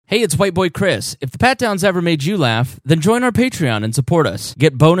Hey, it's White Boy Chris. If the Pat Downs ever made you laugh, then join our Patreon and support us.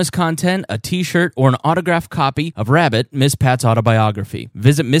 Get bonus content, a t-shirt, or an autographed copy of Rabbit, Miss Pat's autobiography.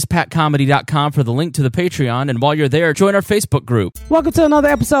 Visit MissPatComedy.com for the link to the Patreon, and while you're there, join our Facebook group. Welcome to another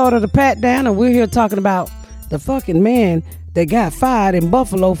episode of the Pat Down, and we're here talking about the fucking man that got fired in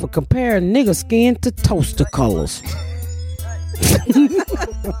Buffalo for comparing nigger skin to toaster colors.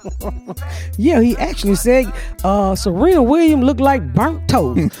 Yeah, he actually said Serena Williams looked like burnt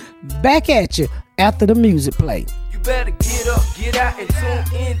toast. Back at you after the music play. You better get up, get out, and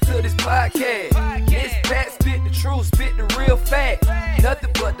tune into this podcast. This Pat spit the truth, spit the real fact.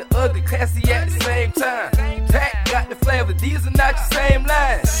 Nothing but the ugly, classy at the same time. Pat got the flavor, these are not your same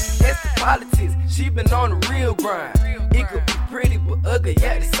lines. That's the politics, she been on the real grind. It could be pretty but ugly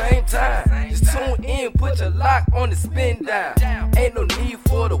at the same time. Just tune in, put your lock on the spin down. Ain't no need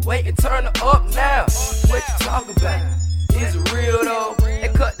for the wait and turn it up now. What you talking about? Is it real though?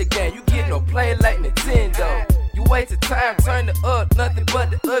 And cut the game, you get no play like Nintendo. You wasted time, turn it up, nothing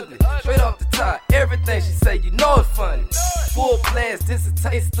but the ugly. Straight off the top, everything she say, you know it's funny. Full blast, this a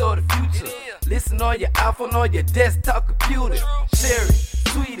taste of the future. Listen on your iPhone, on your desktop computer. Share it,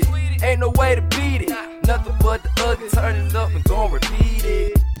 tweet it, ain't no way to beat it. Nothing but the ugly, turn it up and gon' repeat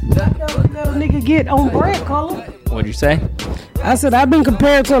it. Little nigga get on bread color. What'd you say? I said I've been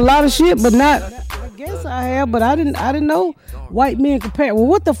compared to a lot of shit, but not. I guess I have, but I didn't know white men compared. Well,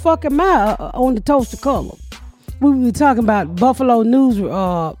 what the fuck am I on the toaster color? We were talking about Buffalo News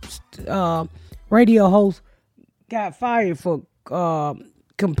radio host got fired for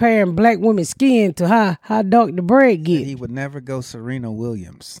comparing black women's skin to how dark the bread get. He would never go Serena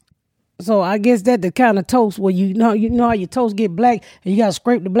Williams. So I guess that the kind of toast where you know how your toast get black and you gotta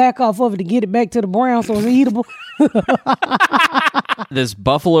scrape the black off of it to get it back to the brown so it's eatable. This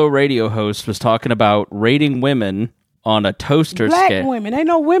Buffalo radio host was talking about rating women on a toaster black scale. Women, ain't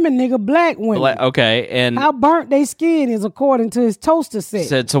no women, nigga. Black women. Okay, and how burnt they skin is according to his toaster set.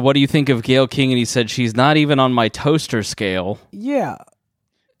 Said, so what do you think of Gayle King? And he said she's not even on my toaster scale. Yeah.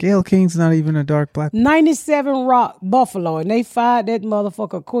 Gayle King's not even a dark black. 97 Rock Buffalo, and they fired that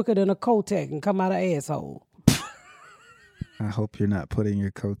motherfucker quicker than a Kotex and come out of asshole. I hope you're not putting your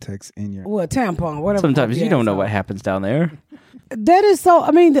Kotex in your... Well, tampon, whatever. Sometimes you don't know what happens down there. That is so...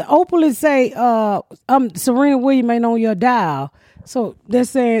 I mean, the Opal say, Serena Williams ain't on your dial. So they're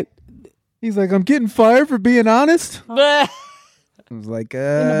saying... He's like, I'm getting fired for being honest? I was like,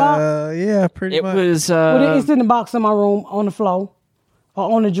 yeah, pretty much. It was... well, it's in the box in my room, on the floor.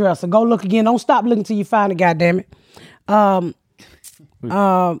 Or on the dresser. Go look again. Don't stop looking till you find it, goddammit. I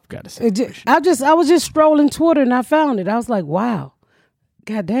was just strolling Twitter and I found it. I was like, wow.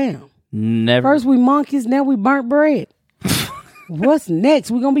 Goddamn. Never. First we monkeys, now we burnt bread. What's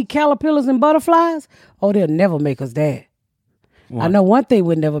next? We gonna be caterpillars and butterflies? Oh, they'll never make us that. What? I know one thing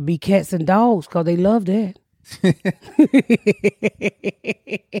would never be cats and dogs because they love that.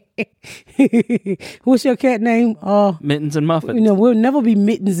 What's your cat name? Mittens and Muffins. You know, we'll never be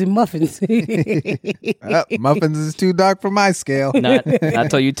Mittens and Muffins. Muffins is too dark for my scale. Not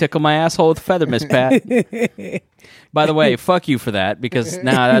till you tickle my asshole with a feather, Miss Pat. By the way, fuck you for that, because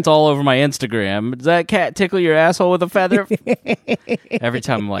now that's all over my Instagram. Does that cat tickle your asshole with a feather? Every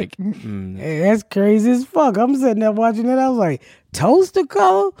time I'm like, Hey, that's crazy as fuck. I'm sitting there watching it. I was like, toaster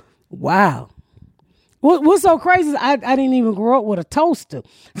color? Wow. What's so crazy is I didn't even grow up with a toaster,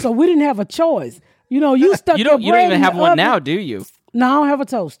 so we didn't have a choice. You know, you stuck you your don't bread even in have the one oven. now, do you? No, I don't have a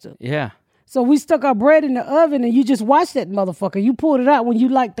toaster. Yeah. So we stuck our bread in the oven, and you just watch that motherfucker. You pulled it out when you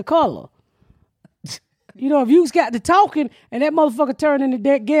like the color. You know, if you got to talking and that motherfucker turned into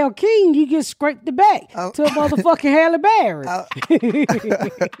that Gayle King, you get scraped the back to a motherfucking Halle Berry.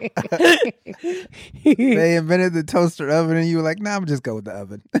 They invented the toaster oven and you were like, nah, I'm just go with the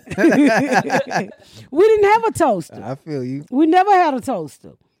oven. We didn't have a toaster. I feel you. We never had a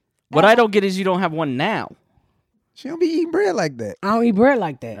toaster. What I don't get is you don't have one now. She don't be eating bread like that. I don't eat bread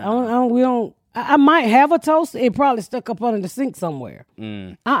like that. I might have a toaster. It probably stuck up under the sink somewhere.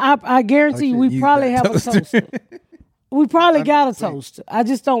 I guarantee you we probably have a toaster. We probably got a toaster. I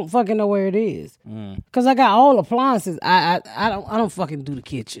just don't fucking know where it is. Because I got all appliances. I don't fucking do the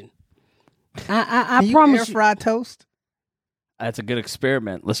kitchen. I promise you. Air fry toast? That's a good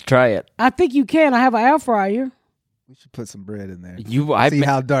experiment. Let's try it. I think you can. I have an air fryer. We should put some bread in there. See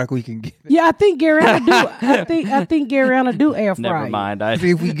how dark we can get it. Yeah, I think Garyana do. I think Garyana do air fry. Never mind. See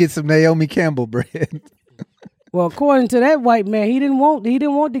if we get some Naomi Campbell bread. Well, according to that white man, he didn't want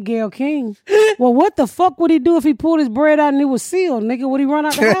the Gayle King. Well, what the fuck would he do if he pulled his bread out and it was sealed, nigga? Would he run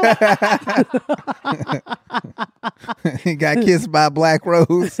out the house? He got kissed by Black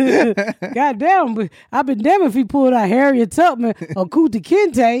Rose. Goddamn, but I've been damn if he pulled out Harriet Tubman or Kunta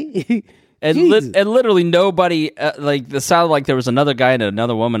Kinte. And, and literally nobody, it sounded like there was another guy and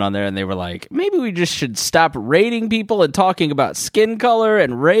another woman on there, and they were like, maybe we just should stop rating people and talking about skin color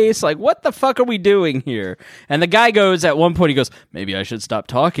and race. Like, what the fuck are we doing here? And the guy goes, at one point, he goes, maybe I should stop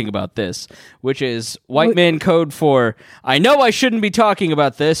talking about this, which is white man code for, I know I shouldn't be talking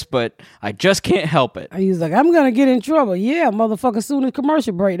about this, but I just can't help it. He was like, I'm going to get in trouble. Yeah, motherfucker, soon as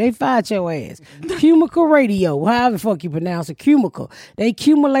commercial break, they fired your ass. Cumical Radio, however the fuck you pronounce it, cumical. They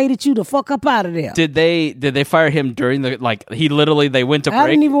cumulated you the fuck up out of there. Did they fire him during the, they went to break? I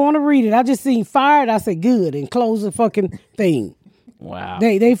didn't even want to read it. I just seen fired. I said good and close the fucking thing. Wow.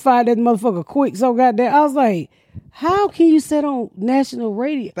 They fired that motherfucker quick. So goddamn, I was like, how can you sit on national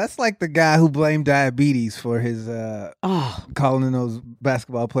radio? That's like the guy who blamed diabetes for his calling those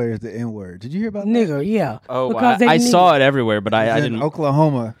basketball players the N-word. Did you hear about that? Nigga, yeah. Oh, I saw it everywhere, but I didn't.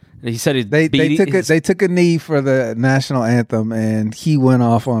 Oklahoma. He said they took a knee for the national anthem, and he went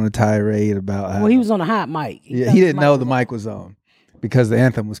off on a tirade about how. Well, he was on a hot mic. He didn't know the mic was on because the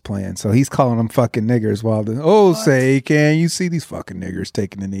anthem was playing. So he's calling them fucking niggers while say, can you see these fucking niggers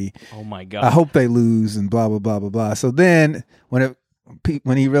taking the knee? Oh my God. I hope they lose and blah blah blah blah blah. So then when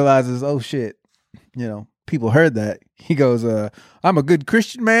he realizes, oh shit, people heard that, he goes, I'm a good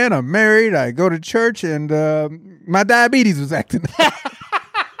Christian man. I'm married. I go to church, and my diabetes was acting.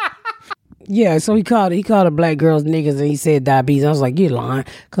 Yeah, so he called the black girls niggas, and he said diabetes. I was like, you're lying.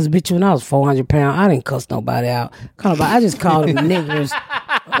 Because, bitch, when I was 400 pounds, I didn't cuss nobody out. I just called them niggers.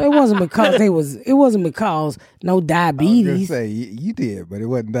 It wasn't because no diabetes. I was gonna say, you did, but it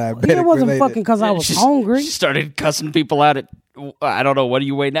wasn't diabetes. It wasn't fucking because I was hungry. She started cussing people out at, I don't know, what do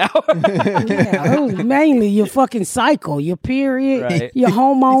you weigh now? Yeah, it was mainly your fucking cycle, your period, right. Your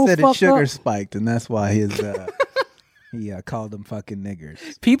hormones. He said his sugar spiked, and that's why his... He called them fucking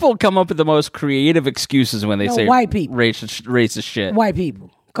niggers. People come up with the most creative excuses when they say white people. Racist shit. White people.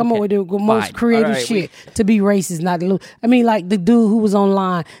 Come up with the most creative shit to be racist, not to lose. I mean, like the dude who was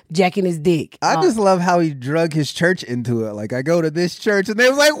online jacking his dick. I just love how he drug his church into it. Like, I go to this church, and they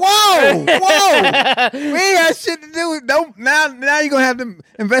was like, whoa, we ain't got shit to do with. Now you're gonna have to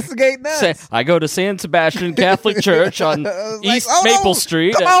investigate that. I go to San Sebastian Catholic Church on East Maple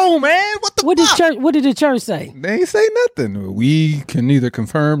Street. Come on, man. What did the church say? They ain't say nothing. We can neither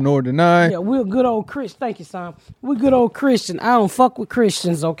confirm nor deny. Yeah, we're good old Christian. Thank you, Sam. We're good old Christian. I don't fuck with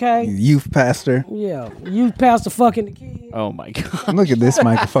Christians. Okay, youth pastor. Yeah, youth pastor fucking the kids. Oh my God! Look at this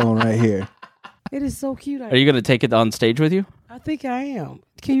microphone right here. It is so cute. Are you gonna take it on stage with you? I think I am.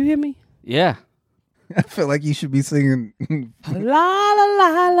 Can you hear me? Yeah. I feel like you should be singing. La la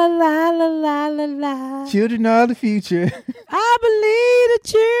la la la la la la la. Children are the future. I believe the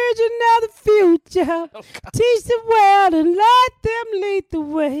children are the future. Oh, teach the world and let them lead the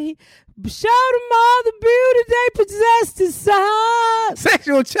way. Show them all the beauty they possess inside.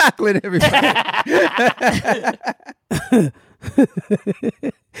 Sexual chocolate, everybody.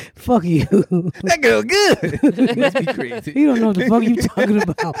 Fuck you. That girl good. Must be crazy. You don't know what the fuck you talking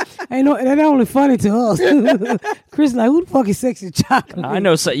about. That only funny to us. Chris like, who the fuck is Sexy Chocolate? I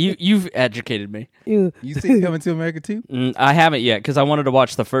know. So you've educated me. You see Coming to America too? I haven't yet because I wanted to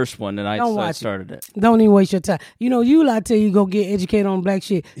watch the first one and I started it. Don't even waste your time. You like tell you go get educated on black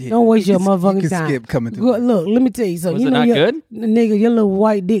shit. Yeah. Don't waste your motherfucking time. Skip Coming to Look, let me tell you something. Was it not good? Nigga, your little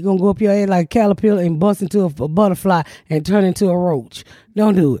white dick gonna go up your head like a caterpillar and bust into a butterfly and turn into a roach.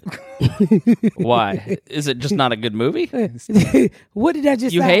 Don't do it. Why? Is it just not a good movie? What did that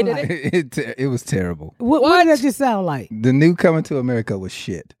just you sound hated like? It was terrible. What did that just sound like? The new Coming to America was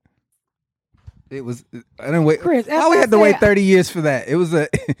shit. It was. I didn't wait. Chris, why we had to wait 30 years for that? It was the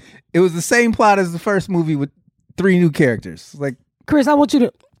same plot as the first movie with 3 new characters. Like, Chris, I want you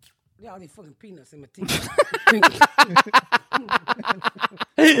to. All these fucking peanuts in my teeth.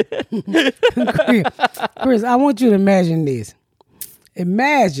 Chris, I want you to imagine this.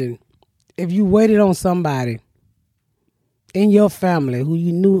 Imagine if you waited on somebody in your family who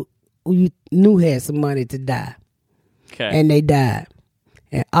you knew had some money to die. Okay. And they died.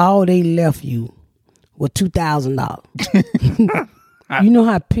 And all they left you was $2,000. You know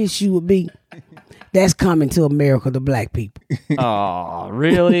how pissed you would be? That's Coming to America to black people. Oh,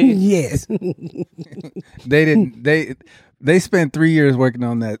 really? Yes. They didn't. They spent 3 years working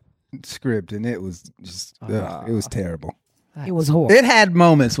on that script, and it was just it was terrible. It was horrible. It had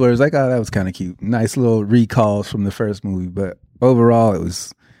moments where it was like, oh, that was kind of cute, nice little recalls from the first movie, but overall, it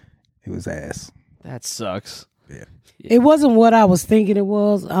was ass. That sucks. Yeah. It wasn't what I was thinking it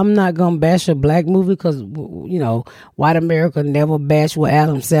was. I'm not gonna bash a black movie because white America never bash what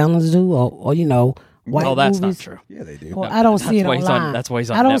Adam Sandler do, or white Oh, that's movies. not true. Yeah, they do. Well, I don't see it why he's online. on- that's why he's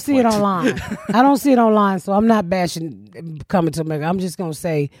on I don't see it Netflix. online. I don't see it online, so I'm not bashing Coming to America. I'm just gonna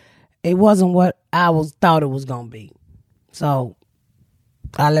say it wasn't what I thought it was gonna be. So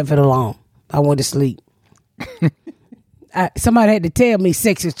I left it alone. I went to sleep. Somebody had to tell me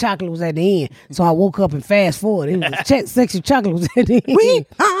Sexy Chocolate was at the end, so I woke up and fast forward. It was Sexy Chocolate was at the end. We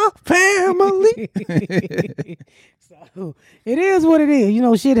are family. So it is what it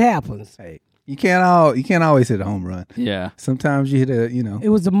is. Shit happens. Hey, you can't always hit a home run. Yeah. Sometimes you hit a It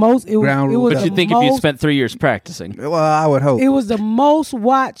was the most. It was, Ground it rule. was But the you'd think if most, you spent 3 years practicing. Well, I would hope. it was the most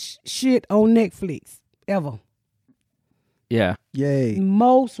watched shit on Netflix ever. Yeah. Yay.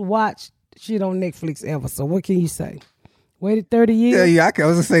 Most watched shit on Netflix ever. So what can you say? Waited 30 years. Yeah, I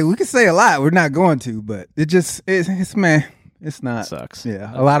was gonna say we could say a lot. We're not going to, but it's man. It's not. Sucks.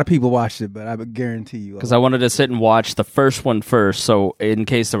 Yeah, a lot of people watched it, but I would guarantee you. Because I wanted to sit and watch the first one first, so in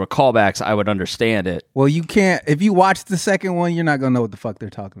case there were callbacks, I would understand it. Well, you can't. If you watch the second one, you're not gonna know what the fuck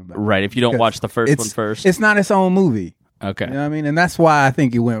they're talking about. Right, if you don't Because watch the first one first. It's not its own movie. Okay. You know what I mean? And that's why I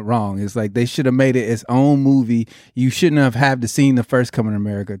think it went wrong. It's like they should have made it its own movie. You shouldn't have had to seen the first Coming to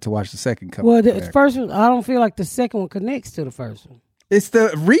America to watch the second Coming Well, to the America. first one, I don't feel like the second one connects to the first one. It's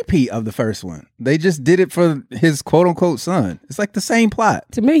the repeat of the first one. They just did it for his quote unquote son. It's like the same plot.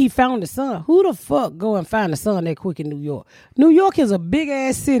 To me, he found the son. Who the fuck go and find the son that quick in New York? New York is a big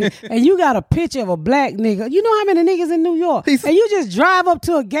ass city, and you got a picture of a black nigga. You know how many niggas in New York? And you just drive up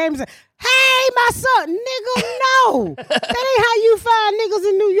to a game and say, "Hey, my son, nigga, no, that ain't how you find niggas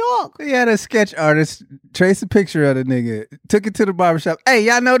in New York." He had a sketch artist trace a picture of the nigga, took it to the barbershop. Hey,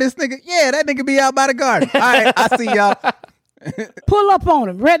 y'all know this nigga? Yeah, that nigga be out by the garden. All right, I see y'all. Pull up on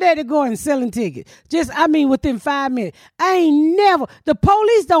him, right there to go and selling tickets. Within 5 minutes. I ain't never. The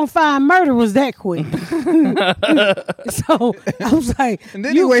police don't find murderers that quick. So I was like, And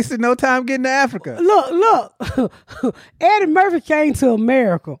then he wasted no time getting to Africa. Look. Eddie Murphy came to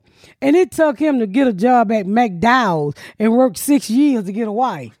America, and it took him to get a job at McDowell's and worked 6 years to get a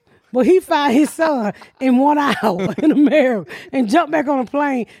wife. But he found his son in 1 hour in America and jumped back on a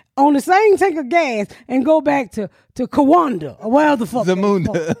plane on the same tank of gas and go back to Kawanda or whatever the fuck.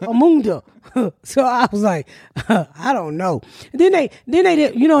 Amunda. So I was like, I don't know. Then they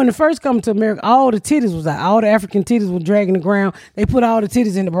did, in the first Coming to America, all the titties was out. All the African titties were dragging the ground. They put all the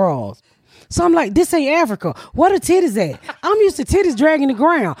titties in the bras. So I'm like, this ain't Africa. What are titties at? I'm used to titties dragging the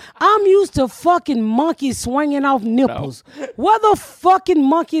ground. I'm used to fucking monkeys swinging off nipples. No. What the fucking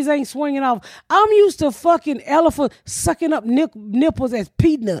monkeys ain't swinging off? I'm used to fucking elephants sucking up nipples as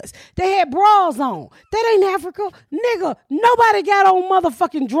peanuts. They had bras on. That ain't Africa. Nigga, nobody got on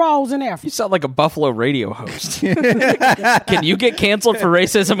motherfucking drawers in Africa. You sound like a Buffalo radio host. Can you get canceled for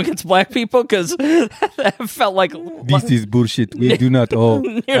racism against black people? Because that felt like... This is bullshit. We do not all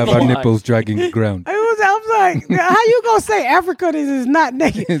have our nipples dragging the ground. I was like, how you gonna say Africa is not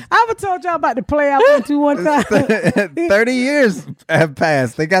naked? I ever told y'all about the play I went to one time. 30 years have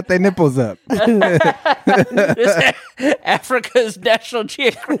passed. They got their nipples up. Africa's National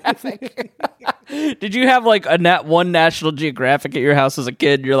Geographic. Did you have like one National Geographic at your house as a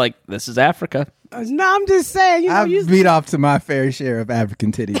kid? You're like, this is Africa. No, I'm just saying. I've beat off to my fair share of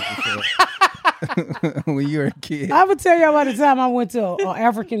African titties before. When you were a kid. I would tell you about the time I went to an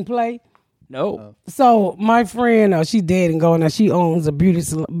African play. No. So my friend, she dead and gone now. She owns a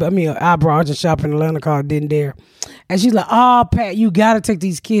an eyebrow archer shop in Atlanta called Dendare. And she's like, "Oh, Pat, you got to take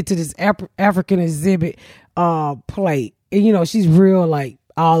these kids to this African exhibit play." And she's real like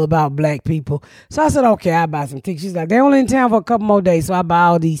all about black people. So I said, okay, I'll buy some tickets. She's like, they're only in town for a couple more days, so I buy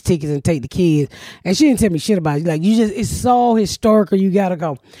all these tickets and take the kids. And she didn't tell me shit about it. Like, it's so historical, you gotta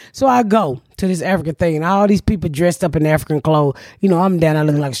go. So I go to this African thing, and all these people dressed up in African clothes. I'm down there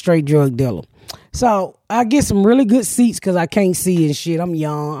looking like a straight drug dealer. So I get some really good seats because I can't see and shit. I'm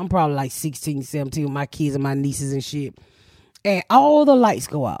young. I'm probably like 16, 17 with my kids and my nieces and shit. And all the lights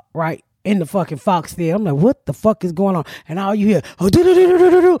go out, right? In the fucking Fox Theater. I'm like, what the fuck is going on? And all you hear,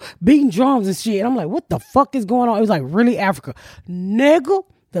 beating drums and shit. And I'm like, what the fuck is going on? It was like really Africa. Nigga,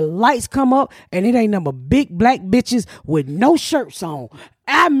 the lights come up and it ain't nothing but big black bitches with no shirts on.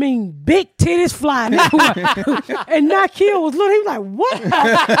 I mean, big titties flying everywhere. And Nakil was looking, he was like, what the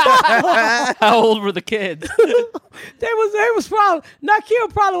fuck? How old were the kids? They was probably, Nakil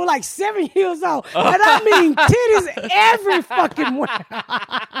probably was like 7 years old. And I mean, titties every fucking way.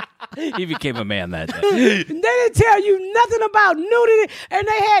 He became a man that day. They didn't tell you nothing about nudity, and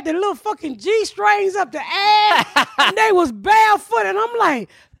they had the little fucking G-strings up the ass, and they was barefoot, and I'm like,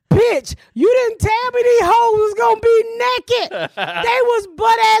 bitch, you didn't tell me these hoes was gonna be naked. They was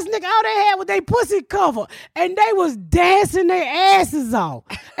butt ass nigga. All they had was they pussy cover, and they was dancing their asses off,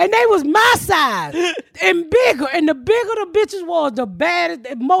 and they was my size and bigger. And the bigger the bitches was, the better,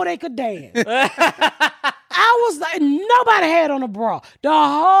 the more they could dance. I was like, nobody had on a bra the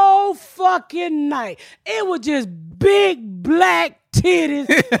whole fucking night. It was just big black titties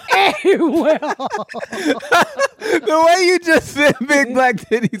everywhere. The way you just said big black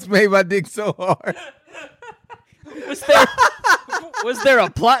titties made my dick so hard. Was there a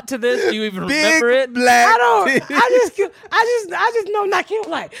plot to this? Do you even Big remember it? black I don't. titties. I just know Nakia was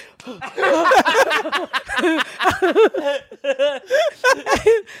like.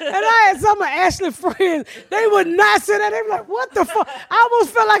 And I had some of Ashley's friends. They would not say that. They were like, "What the fuck?" I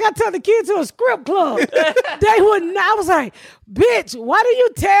almost felt like I took the kids to a script club. They would not. I was like, "Bitch, why do you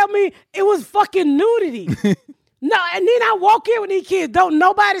tell me it was fucking nudity?" No, and then I walk in with these kids. Don't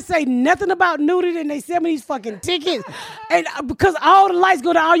nobody say nothing about nudity, and they send me these fucking tickets. And because all the lights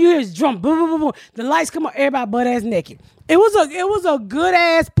go down, all you hear is drum, boom, boom, boom, boom. The lights come on, everybody butt ass naked. It was a good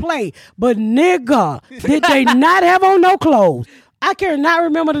ass play, but nigga, did they not have on no clothes? I cannot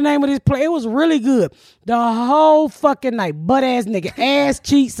remember the name of this play. It was really good. The whole fucking night, butt ass nigga, ass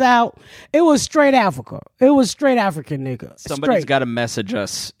cheeks out. It was straight Africa. It was straight African nigga. Somebody's got to message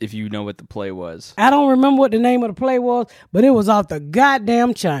us if you know what the play was. I don't remember what the name of the play was, but it was off the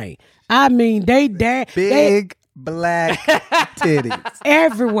goddamn chain. I mean, they Big black titties.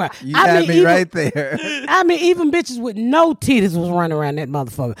 everywhere. You had me even, right there. I mean, even bitches with no titties was running around that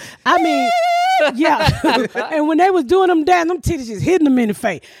motherfucker. I mean, yeah. And when they was doing them down, them titties just hitting them in the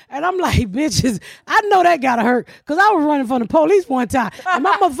face. And I'm like, bitches, I know that gotta hurt. Because I was running from the police one time. And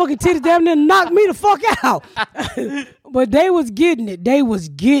my motherfucking titties down there knocked me the fuck out. But they was getting it. They was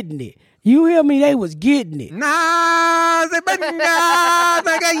getting it. You hear me? They was getting it. That's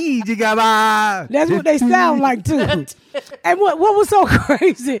what they sound like too. And what was so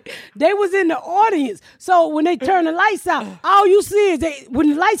crazy? They was in the audience. So when they turn the lights out, all you see is when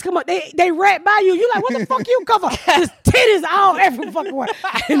the lights come up, they rap by you. You like, what the fuck you cover? Just titties all every fucking way.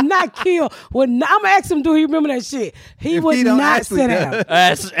 And not kill. I'm gonna ask him, do he remember that shit? He would not sit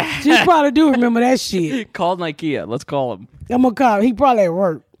down. She probably do remember that shit. Call Nikea. Let's call him. I'm gonna call him. He probably at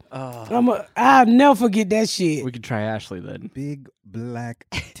work. I'll never forget that shit. We could try Ashley then. Big black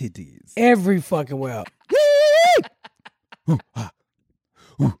titties. Every fucking well.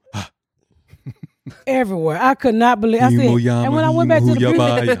 Everywhere. I could not believe. I said, and when I went back to the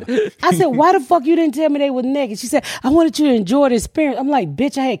music, I said, why the fuck you didn't tell me they were naked? She said, I wanted you to enjoy the experience. I'm like,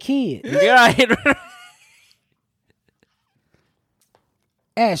 bitch, I had kids. Yeah.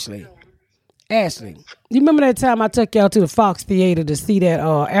 Ashley, you remember that time I took y'all to the Fox Theater to see that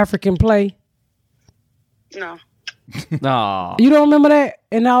African play? No. No. You don't remember that?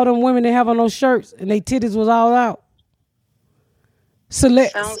 And all them women that have on those shirts and they titties was all out.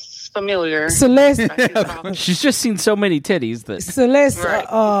 Sounds familiar. Celeste. She's just seen so many titties that Celeste, Right.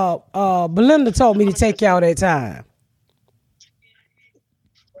 Belinda told me to take y'all that time.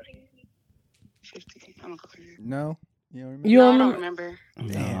 No? You don't remember? You No, I don't don't remember?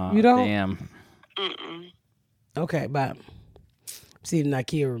 remember. You don't? Damn. Okay, bye. See if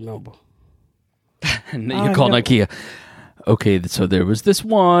Nakia remember. And you call Nikea. Okay, so there was this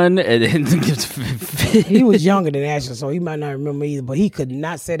one, and He was younger than Ashley, so he might not remember either. But he could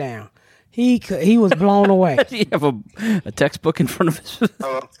not sit down. He was blown away. you have a textbook in front of us.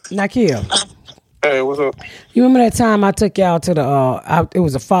 Nakia, Hey, what's up? you remember that time I took y'all to the? It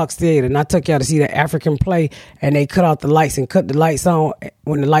was a Fox Theater, and I took y'all to see the African play, and they cut out the lights and cut the lights on.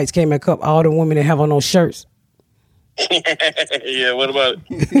 When the lights came back up, all the women that have on those shirts. Yeah, what about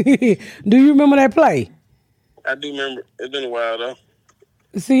it? Do you remember that play? I do remember. It's been a while, though.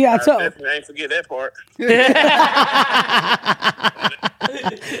 See, I Definitely ain't forget that part.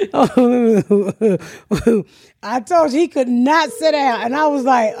 I told you he could not sit down, and I was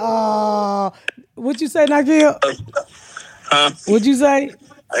like, "What you say, Nakia? Huh? What'd you say?"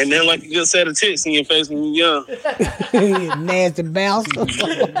 Ain't nothing like a good set of tits in your face when you're young. Nasty bastard.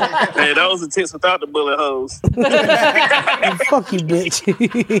 Hey, those are tits without the bullet holes. Fuck you, bitch.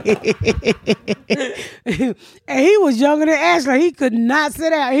 And he was younger than Ashley. He could not sit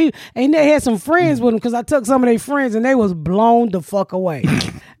down. They had some friends with him because I took some of their friends and they was blown the fuck away.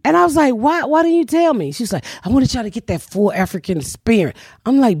 And I was like, why didn't you tell me? She was like, I wanted y'all to get that full African spirit.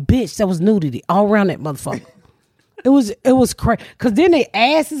 I'm like, bitch, that was nudity all around that motherfucker. It was crazy. Cause then their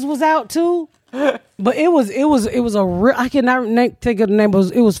asses was out too. But it was a real, I cannot think of the name,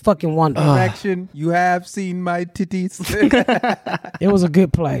 but it was fucking wonderful. Action, you have seen my titties. It was a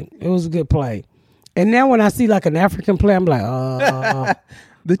good play. And now when I see like an African play, I'm like,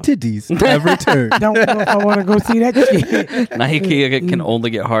 The titties have returned. Don't know if I want to go see that shit. Nike can only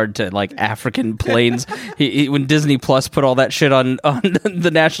get hard to like African plains. When Disney Plus put all that shit on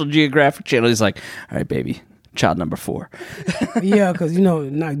the National Geographic Channel, he's like, all right, baby, child number 4. Yeah, because,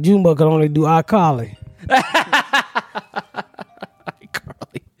 like Juma could only do iCarly.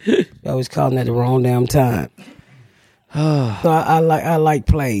 I was calling at the wrong damn time. So I like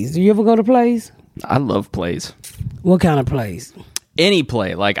plays. Do you ever go to plays? I love plays. What kind of plays? Any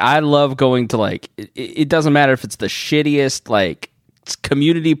play. Like, I love going to, like, it doesn't matter if it's the shittiest, like,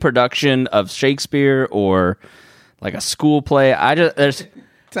 community production of Shakespeare or, like, a school play.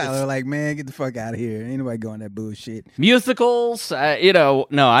 Tyler, like, man, get the fuck out of here. Ain't nobody going that bullshit. Musicals, no,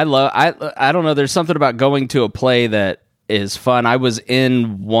 I don't know. There's something about going to a play that is fun. I was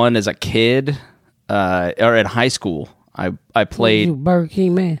in one as a kid, or in high school. I played You Burger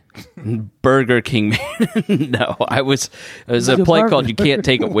King man. Burger King Man. No, it was a play called You Can't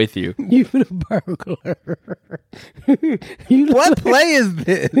Take It With You. You the burglar. What play is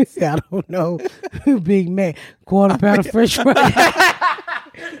this? I don't know. Big man. Quarter pound of fresh fries.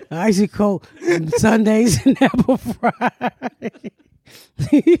 Icy cold Sundays and apple fries.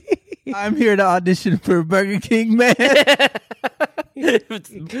 I'm here to audition for Burger King Man.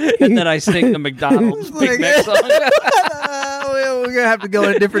 And then I sing the McDonald's Big Mac song. We're going to have to go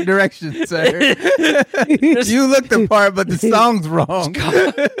in a different direction, sir. You look the part, but the song's wrong.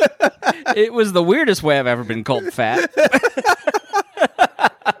 It was the weirdest way I've ever been called fat.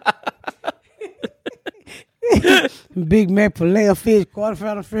 Big Mac, filet of fish, quarter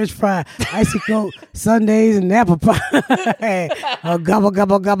pound of fresh fry, icy cold Sundays and apple pie. Gobble,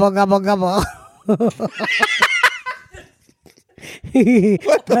 gobble, gobble, gobble, gobble. What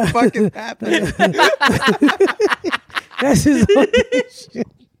the fuck is happening? That's his audition.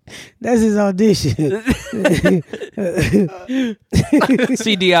 That's his audition.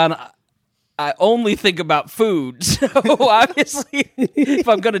 See, Dion, I only think about food. So obviously, if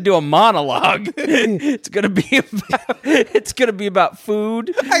I'm going to do a monologue, it's going to be about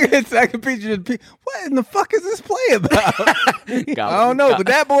food. I can picture what in the fuck is this play about? I don't know, but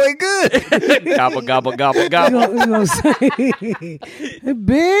that boy good. Gobble, gobble, gobble, gobble. We're gonna say,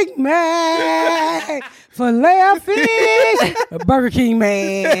 Big Mac, filet of fish, Burger King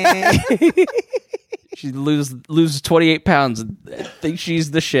man. She loses 28 pounds and thinks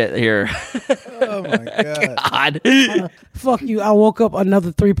she's the shit here. Oh my god. Fuck you. I woke up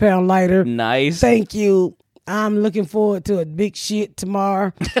another 3 pound lighter. Nice. Thank you. I'm looking forward to a big shit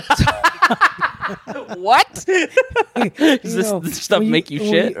tomorrow. What? Does this stuff make you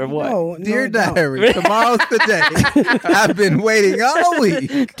shit or what? No, Dear it don't. diary, tomorrow's the day. I've been waiting all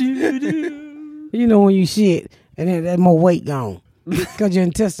week. You know when you shit and then there's more weight gone. Because your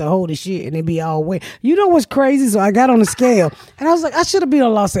intestine hold the shit and it be all wet. You know what's crazy? So I got on the scale and I was like, I should have been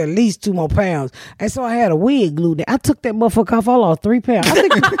lost at least 2 more pounds. And so I had a wig glued there. I took that motherfucker off. I lost 3 pounds.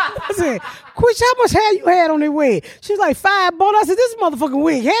 I said, Quitch, how much hair you had on that wig? She was like, 5 bone. I said, this motherfucking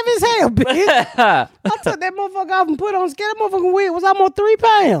wig heavy as hell, bitch. I took that motherfucker off and put on scale. That motherfucking wig was almost 3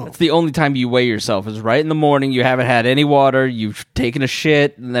 pounds. It's the only time you weigh yourself is right in the morning. You haven't had any water. You've taken a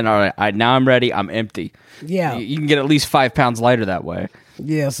shit. And then, all right, now I'm ready. I'm empty. Yeah. You can get at least 5 pounds lighter that way.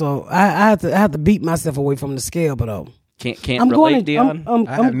 Yeah, so I have to beat myself away from the scale, but Can't relate, Dion.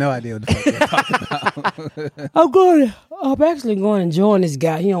 I have no idea what the fuck you're talking about. I'm actually going to join this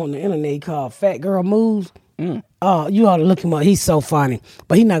guy. He on the internet called Fat Girl Moves. You ought to look him up. He's so funny,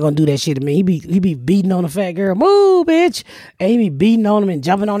 but he not gonna do that shit to me. He be beating on a fat girl, move, bitch, and he be beating on them and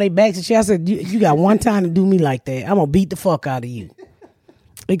jumping on their backs and shit. I said, you got one time to do me like that, I'm gonna beat the fuck out of you.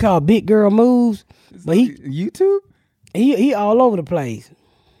 He called Big Girl Moves, but he YouTube. He all over the place.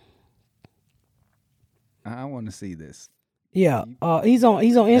 I want to see this. Yeah, he's on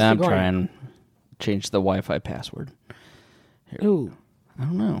Instagram. I'm trying to change the Wi-Fi password. Here. Who? I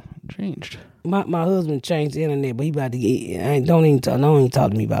don't know. It changed. My husband changed the internet, but he about to get. Don't even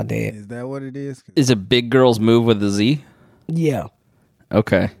talk to me about that. Is that what it is? Is it Big Girls Move with a Z? Yeah.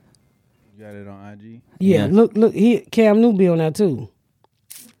 Okay. You got it on IG? Yeah. Look. Cam Newton be on there too.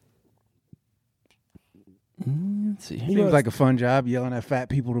 Let's see. Seems like a fun job yelling at fat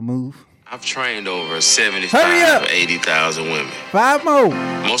people to move. I've trained over Hurry 75 up. or 80,000 women. 5 more.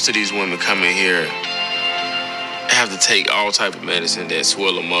 Most of these women come in here have to take all type of medicine that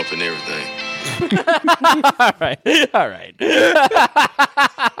swell them up and everything. All right.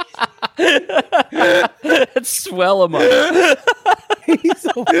 Let's swell them up. He's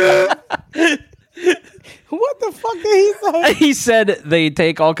so what the fuck did he say? He said they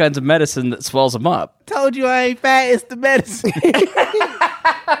take all kinds of medicine that swells them up. Told you I ain't fat. It's the medicine.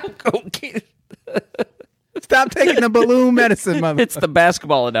 Okay. Stop taking the balloon medicine, mother. It's the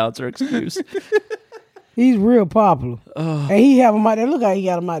basketball announcer excuse. He's real popular. And he have them out there. Look how he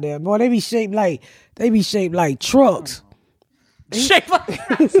got them out there. Boy, they be shaped like trucks. Shaped like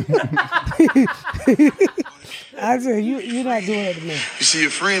I said, you're not doing it to me. You see your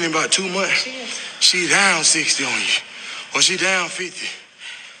friend in about 2 months, she down 60 on you. Or she down 50.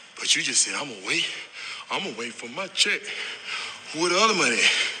 But you just said, I'm gonna wait for my check. Where the other money at?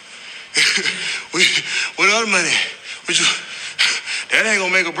 Where the other money at? That ain't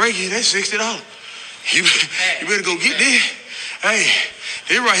gonna make a break you. That's $60. You better go get that. Hey,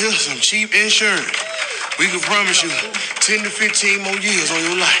 they right here some cheap insurance. We can promise you 10 to 15 more years on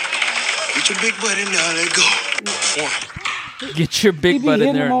your life. Get your big butt in there, let go. Get your big butt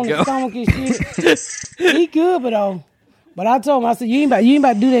in there and go. He good, but I told him, I said, you ain't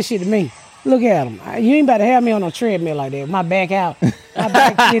about to do that shit to me. Look at him. You ain't about to have me on a treadmill like that. My back out. My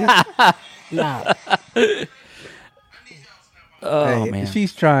back sitting. Nah. Oh, man.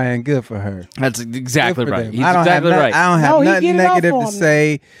 She's trying. Good for her. That's exactly right. Them. He's exactly right. I don't have nothing negative to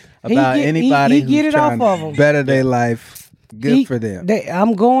say about anybody who's trying to better their life. Good for them.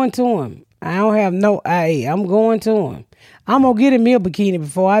 I'm going to him. I don't have I'm going to him. I'm going to get me a bikini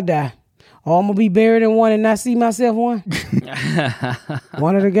before I die. Or I'm going to be buried in one and not see myself one.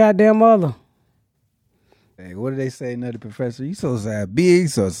 One of the goddamn other. Hey, what do they say, Nutty Professor? You supposed to have big,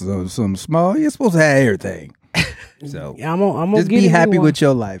 some small. You're supposed to have everything. So I'm gonna just be happy with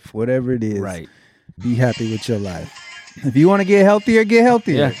your life, whatever it is. Right. Be happy with your life. If you want to get healthier, get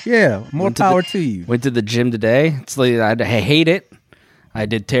healthier. Yeah. More power to you. Went to the gym today. It's like I hate it. I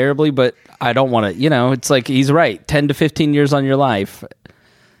did terribly, but I don't want to. It's like he's right. 10 to 15 years on your life.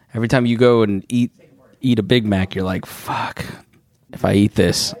 Every time you go and eat a Big Mac, you're like, fuck. If I eat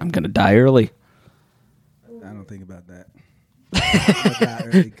this, I'm gonna die early. I don't think about that. I die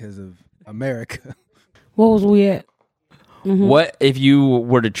early because of America. What was we at? Mm-hmm. What if you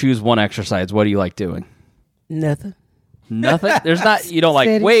were to choose one exercise? What do you like doing? Nothing. Nothing. There's not. You don't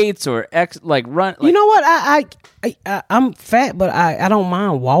like weights or run. You know what? I'm fat, but I don't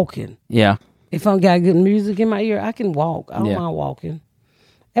mind walking. Yeah. If I got good music in my ear, I can walk. I don't mind walking.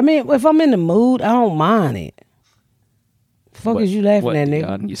 I mean, if I'm in the mood, I don't mind it. Fuck is you laughing at, nigga?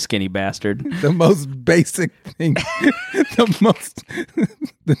 God, you skinny bastard. The most basic thing.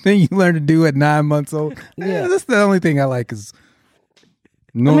 The thing you learn to do at 9 months old. Yeah. That's the only thing I like is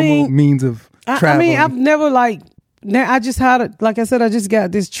normal means of traveling. I've never I just had like I said, I just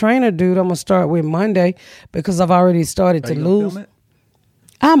got this trainer dude I'm going to start with Monday because I've already started to lose. Film it?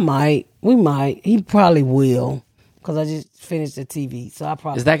 I might. We might. He probably will because I just finished the TV. So I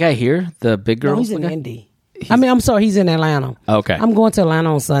probably. Is that guy here? The big girl? No, he's in Indy. I'm sorry, he's in Atlanta. Okay. I'm going to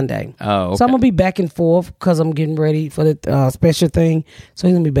Atlanta on Sunday. Oh, okay. So I'm going to be back and forth because I'm getting ready for the special thing. So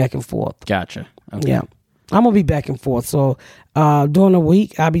he's going to be back and forth. Gotcha. Okay. Yeah. I'm going to be back and forth. So during the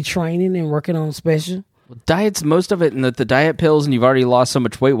week, I'll be training and working on special. Well, diet's most of it, and the diet pills, and you've already lost so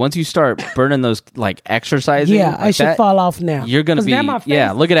much weight. Once you start burning those, exercising. Yeah, I should fall off now. You're going to be,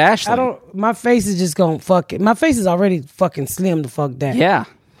 look at Ashley. My face is just going to fuck it. My face is already fucking slim the fuck down. Yeah.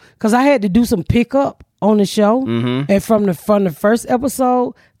 Because I had to do some pickup on the show, and from the first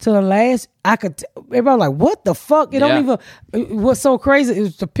episode to the last, everybody was like, "What the fuck?" What's so crazy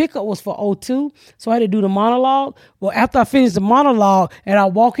is the pickup was for 02, so I had to do the monologue. Well, after I finished the monologue and I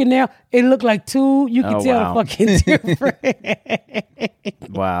walk in there, it looked like 2. You could tell the fucking difference.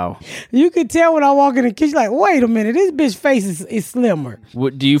 Wow. You could tell when I walk in the kitchen, like, wait a minute, this bitch face is slimmer.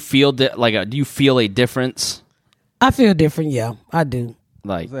 Do you feel do you feel a difference? I feel different. Yeah, I do.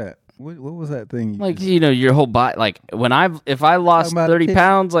 What's that? What was that thing? Your whole body. If I lost 30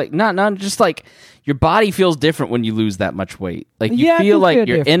 pounds, not just your body feels different when you lose that much weight. You feel like your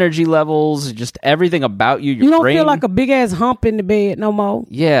different. Energy levels, just everything about you. You don't brain, feel like a big ass hump in the bed no more.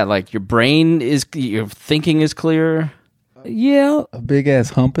 Yeah, your brain your thinking is clearer. Yeah, a big ass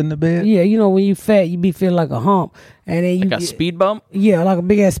hump in the bed. Yeah, when you fat, you be feeling like a hump, and then you get a speed bump. Yeah, like a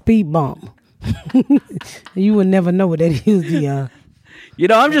big ass speed bump. You would never know what that is, Dion.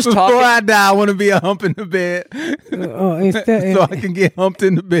 I'm just talking. Before I die, I want to be a hump in the bed. So I can get humped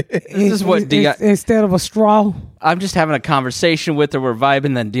in the bed. This is what Dion... Instead of a straw. I'm just having a conversation with her. We're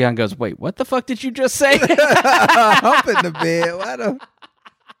vibing. Then Dion goes, "Wait, what the fuck did you just say?" Hump in the bed.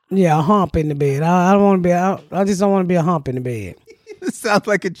 Yeah, a hump in the bed. I don't want to be. I just don't want to be a hump in the bed. It sounds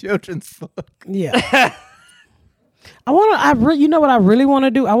like a children's book. Yeah. You know what I really want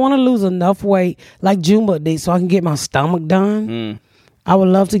to do? I want to lose enough weight like Junebug did so I can get my stomach done. I would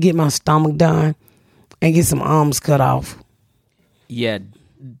love to get my stomach done and get some arms cut off. Yeah,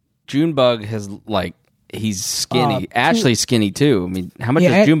 Junebug has He's skinny. Ashley's skinny too. I mean, how much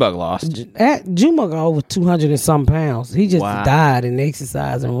has Junebug lost? Junebug over 200 and some pounds. He just died in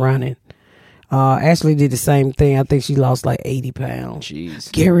exercise and running. Ashley did the same thing. I think she lost like 80 pounds.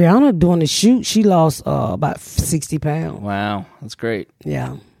 Jeez. Garyana doing the shoot, she lost about 60 pounds. Wow, that's great.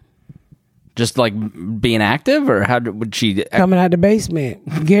 Yeah. Just like being active, or how would she coming out the basement?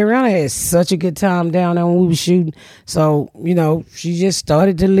 Garyana had such a good time down there when we were shooting. So she just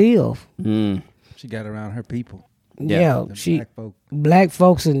started to live. She got around her people. Yeah, she black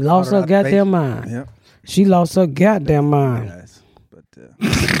folks and lost her goddamn mind. Yep. She lost her goddamn mind. Guys, but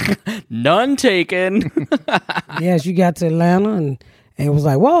none taken. Yeah, she got to Atlanta and was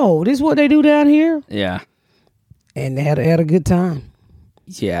like, "Whoa, this is what they do down here." Yeah, and they had a good time.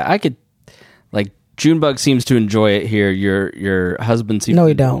 Yeah, I could. Like Junebug seems to enjoy it here. Your husband seems. No,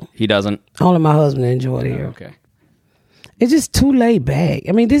 he don't. He doesn't. Only my husband enjoyed it here. Okay. It's just too laid back.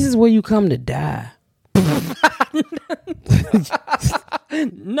 I mean, this is where you come to die.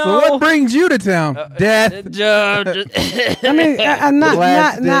 No. So what brings you to town? Death. I mean,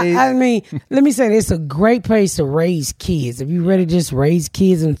 I mean, let me say this: it's a great place to raise kids. If you're ready to just raise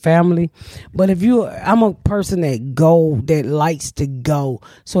kids and family, but I'm a person that likes to go.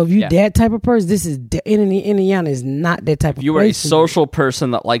 So if you that type of person, this is Indiana is not that type of. You are a social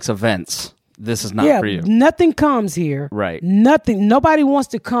person that likes events. This is not for you. Nothing comes here. Right. Nothing. Nobody wants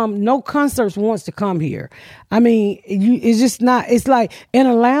to come. No concerts wants to come here. I mean, it's just not. It's like in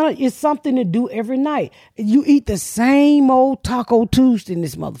Atlanta, it's something to do every night. You eat the same old Taco Tuesday in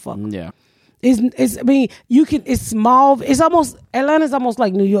this motherfucker. Yeah. It's. I mean, you can. It's small. It's almost Atlanta's almost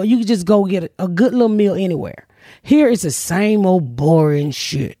like New York. You can just go get a good little meal anywhere. Here, it's the same old boring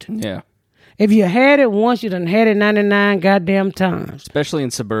shit. Yeah. If you had it once, you done had it 99 goddamn times. Especially in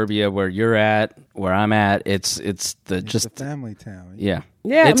suburbia where you're at, where I'm at, it's the family town. Yeah.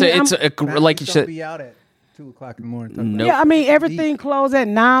 Yeah. It's like you said. Be out at 2:00 in the morning. Nope. Yeah, I mean everything closed at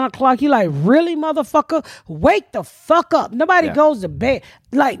 9:00. You like, really, motherfucker? Wake the fuck up. Nobody goes to bed.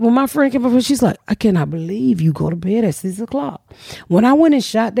 Like when my friend came up, she's like, I cannot believe you go to bed at 6:00. When I went and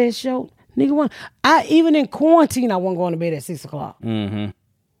shot that show, nigga, even in quarantine, I wasn't going to bed at 6:00. Mm-hmm.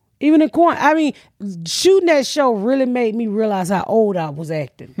 Even in quarantine, I mean, shooting that show really made me realize how old I was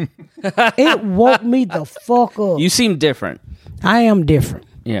acting. It woke me the fuck up. You seem different. I am different.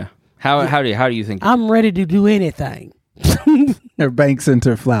 Yeah. How do you think? I'm ready to do anything. Her bank sent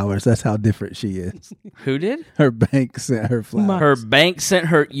her flowers. That's how different she is. Who did? Her bank sent her flowers. Her bank sent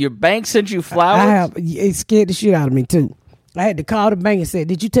her. Your bank sent you flowers? It scared the shit out of me too. I had to call the bank and say,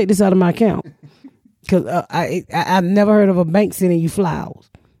 "Did you take this out of my account?" Because I've never heard of a bank sending you flowers.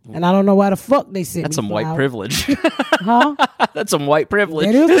 And I don't know why the fuck they sent That's me some flowers. white privilege. Huh? That's some white privilege.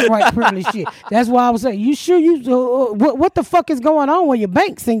 That is some white privilege shit. That's why I was saying, you sure what the fuck is going on when your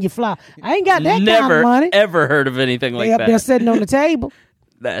bank send you flowers? I ain't got that kind of money. Never ever heard of anything like that. They're sitting on the table.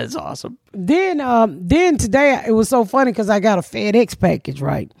 That is awesome. Then today it was so funny because I got a FedEx package,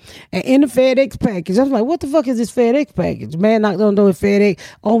 right? And in the FedEx package, I was like, what the fuck is this FedEx package? Man knocked on the door with FedEx,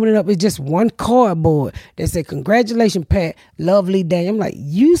 opened it up, it's just one cardboard that said, congratulations, Pat, lovely day. I'm like,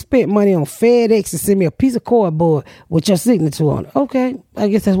 you spent money on FedEx to send me a piece of cardboard with your signature on it. Okay, I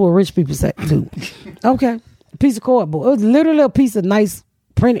guess that's what rich people say too. Okay, a piece of cardboard. It was literally a piece of nice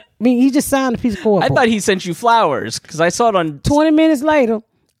printed. I mean, he just signed a piece of cardboard. I thought he sent you flowers because I saw it on 20 minutes later.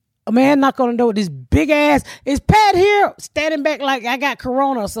 A man knocked on the door with this big ass. Is Pat here? Standing back like I got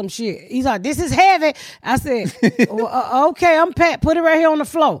corona or some shit. He's like, this is heavy. I said, okay, I'm Pat. Put it right here on the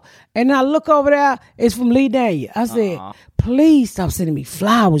floor. And I look over there. It's from Lee Daniel. I said, please stop sending me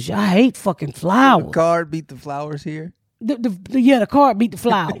flowers. I hate fucking flowers. The card beat the flowers here? The card beat the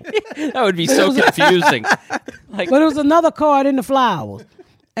flowers. That would be so confusing. But it was another card in the flowers.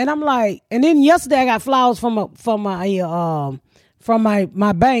 And I'm like, and then yesterday I got flowers from my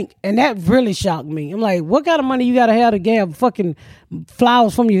bank, and that really shocked me. I'm like, what kind of money you gotta have to get fucking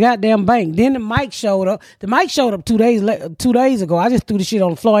flowers from your goddamn bank? Then the mic showed up. The mic showed up 2 days ago. I just threw the shit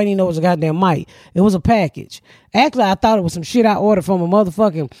on the floor. I didn't even know it was a goddamn mic. It was a package. Actually, I thought it was some shit I ordered from a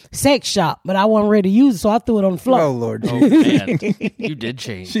motherfucking sex shop, but I wasn't ready to use it, so I threw it on the floor. Oh, Lord. Oh, man. You did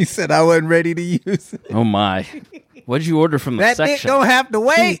change. She said I wasn't ready to use it. Oh, my. What did you order from the that sex dick shop? don't have to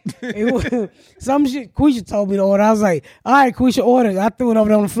wait. Some shit Quisha told me to order. I was like, all right, Quisha, order it. I threw it over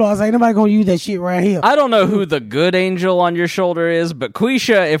there on the floor. I was like, nobody gonna use that shit right here. I don't know who the good angel on your shoulder is, but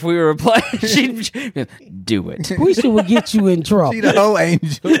Quisha, if we were playing, she'd do it. Quisha would get you in trouble. She the whole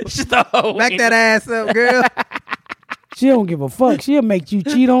angel. She's the whole Back angel. that ass up, girl. She don't give a fuck. She'll make you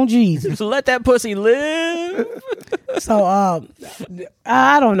cheat on Jesus. Let that pussy live. So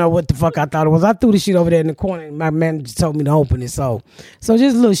I don't know what the fuck I thought it was. I threw the shit over there in the corner and my manager told me to open it. So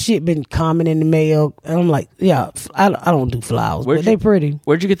just little shit been common in the mail. And I'm like, yeah, I don't do flowers, but they pretty.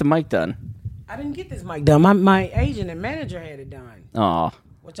 Where'd you get the mic done? I didn't get this mic done. My agent and manager had it done. Oh.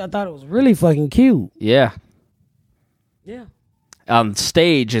 Which I thought it was really fucking cute. Yeah. Yeah. On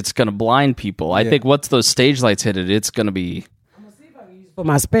stage, it's going to blind people. I think once those stage lights hit it, it's going to be... I'm going to see if I can use it for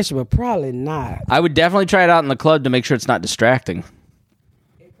my special, but probably not. I would definitely try it out in the club to make sure it's not distracting.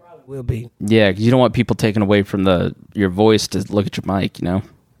 It probably will be. Yeah, because you don't want people taking away from your voice to look at your mic, you know?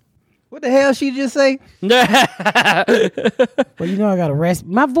 What the hell she just say? Well, you know I got a rest.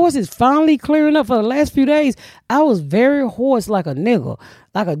 My voice is finally clearing up for the last few days. I was very hoarse like a nigga,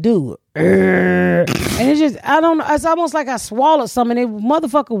 like a dude. And it's just, I don't know. It's almost like I swallowed something and the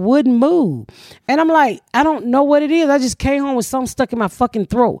motherfucker wouldn't move. And I'm like, I don't know what it is. I just came home with something stuck in my fucking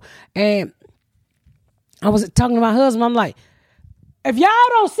throat. And I was talking to my husband. I'm like, if y'all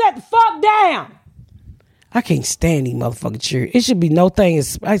don't sit the fuck down. I can't stand these motherfucking chairs. It should be no thing.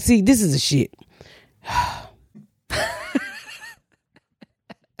 I see, this is a shit.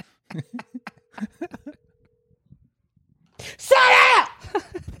 Sit out!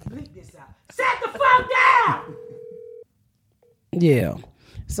 Bleep this out. Sit the fuck down! Yeah.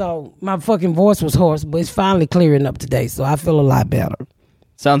 So my fucking voice was hoarse, but it's finally clearing up today, so I feel a lot better.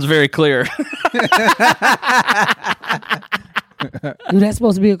 Sounds very clear. Dude, that's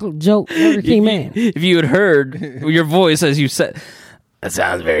supposed to be a joke, Burger King man. If you had heard your voice as you said, that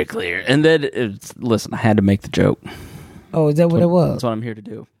sounds very clear. And then, listen, I had to make the joke. Oh, is that what it was? That's what I'm here to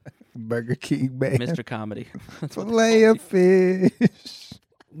do. Burger King man. Mr. Comedy. Filet of fish.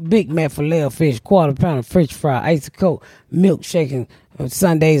 Big Mac filet of fish, quarter pound of French fry, ice coke, milkshake, and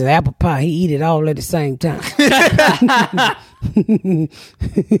Sundays and apple pie. He eat it all at the same time. It's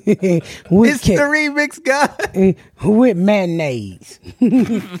the remix guy. With mayonnaise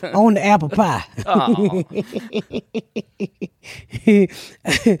on the apple pie.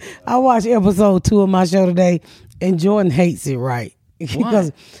 I watched episode 2 of my show today, and Jordan hates it, right?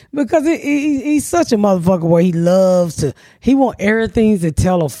 because he's such a motherfucker where he want everything to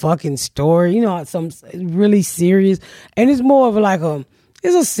tell a fucking story, you know, some really serious, and it's more of like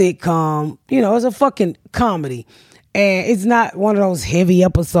it's a sitcom, you know, it's a fucking comedy, and it's not one of those heavy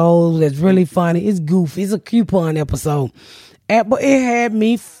episodes that's really funny. It's goofy. It's a coupon episode. But it had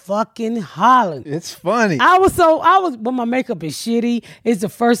me fucking hollering. It's funny. But my makeup is shitty. It's the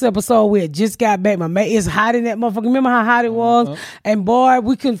first episode we had just got back. It's hot in that motherfucker. Remember how hot it was? Uh-huh. And boy,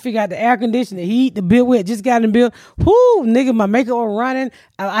 we couldn't figure out the air conditioning, the heat, the bill. We had just got in the bill. Whoo, nigga, my makeup was running.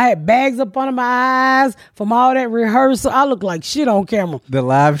 I had bags up under my eyes from all that rehearsal. I looked like shit on camera. The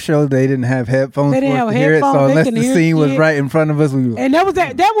live show, they didn't have headphones. They didn't have hear headphones. It, so unless the scene was right in front of us, and that was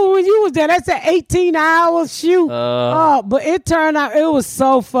when you was there. That's an 18-hour shoot. But it turned out it was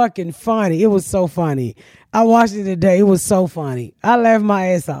so fucking funny. It was so funny. I watched it today. It was so funny. I laughed my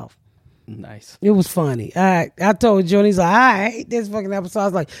ass off. Nice. It was funny. I told Johnny, he's like, I hate this fucking episode. I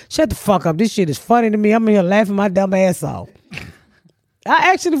was like, shut the fuck up. This shit is funny to me. I'm in here laughing my dumb ass off.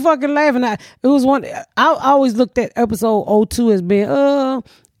 I actually fucking laughing. It was one. I always looked at episode 02 as being,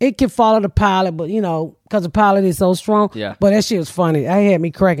 it can follow the pilot, but you know, because the pilot is so strong. Yeah. But that shit was funny. I had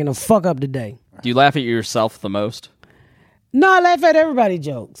me cracking the fuck up today. Do you laugh at yourself the most? No, I laugh at everybody's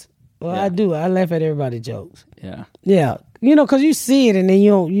jokes. Well, Yeah. I do. I laugh at everybody's jokes. Yeah. Yeah. You know, because you see it and then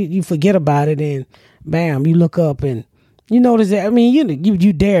you forget about it and bam, you look up and you notice that. I mean, you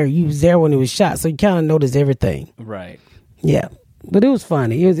was there when it was shot, so you kind of notice everything. Right. Yeah. But it was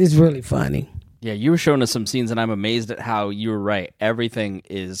funny. It's really funny. Yeah, you were showing us some scenes, and I'm amazed at how you were right. Everything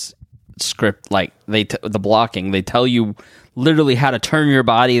is script, like the blocking. They tell you literally how to turn your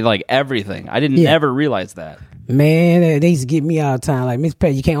body, like everything. I didn't ever realize that. Man, they used to get me all the time. Like, Miss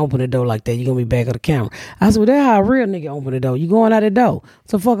Pat, you can't open the door like that. You're going to be back of the camera. I said, well, that's how a real nigga open the door. You going out the door.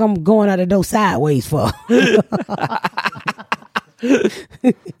 So fuck I'm going out the door sideways for.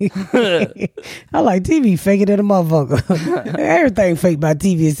 I like TV faking than a motherfucker. Everything fake by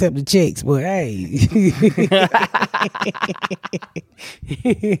TV except the chicks, but hey.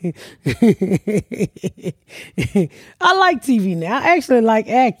 I like TV now. I actually like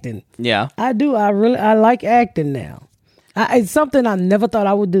acting. Yeah. I do. I like acting now. It's something I never thought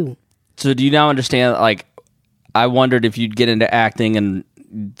I would do. So do you now understand, like, I wondered if you'd get into acting and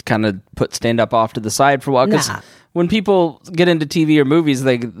kind of put stand-up off to the side for a while? Because when people get into TV or movies,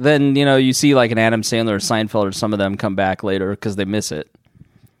 then you see like an Adam Sandler or Seinfeld or some of them come back later because they miss it.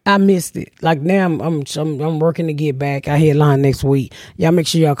 I missed it. Like now, I'm working to get back. I headline next week. Y'all make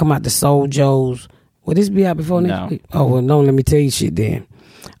sure y'all come out to Soul Joe's Will this be out before next No. week? Oh well, no. Let me tell you shit then.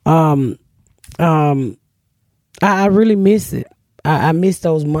 I really miss it. I miss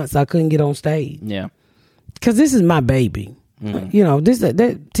those months I couldn't get on stage. Yeah. Cause this is my baby. You know,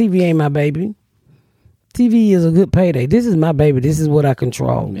 that TV ain't my baby. TV is a good payday. This is my baby. This is what I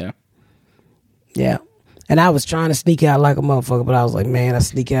control. Yeah. Yeah. And I was trying to sneak out like a motherfucker, but I was like, man, I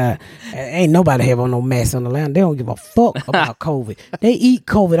sneak out. Ain't nobody have on no mask on the lounge. They don't give a fuck about COVID. They eat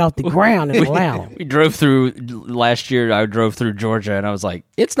COVID off the ground in the lounge. We drove through last year. I drove through Georgia, and I was like,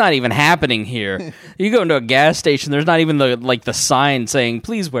 "It's not even happening here." You go into a gas station. There's not even the sign saying,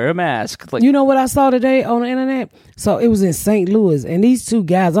 "Please wear a mask." Like, You know what I saw today on the internet? So it was in St. Louis, and these two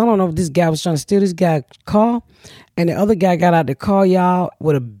guys, I don't know if this guy was trying to steal this guy's car, and the other guy got out the car, y'all,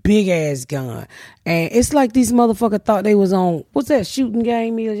 with a big ass gun. And it's like these motherfuckers thought they was on, what's that shooting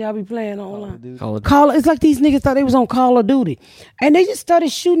game is y'all be playing online? It's like these niggas thought they was on Call of Duty. And they just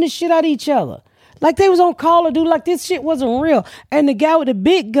started shooting the shit out of each other. Like they was on Call of Duty, like this shit wasn't real. And the guy with the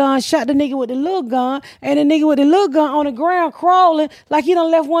big gun shot the nigga with the little gun, and the nigga with the little gun on the ground crawling like he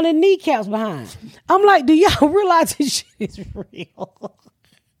done left one of the kneecaps behind. I'm like, do y'all realize this shit is real?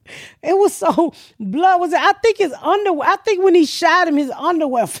 It was so blood was it? I think his underwear. I think when he shot him, his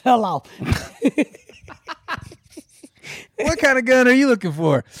underwear fell off. What kind of gun are you looking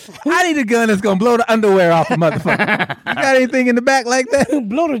for? I need a gun that's gonna blow the underwear off a motherfucker. You got anything in the back like that?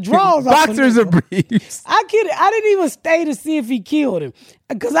 Blow the drawers off. Boxers or briefs? I didn't even stay to see if he killed him.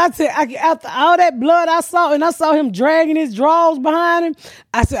 Because I said, after all that blood I saw, and I saw him dragging his drawers behind him,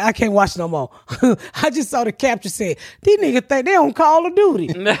 I said, I can't watch no more. I just saw the capture said, these niggas think they on Call of Duty.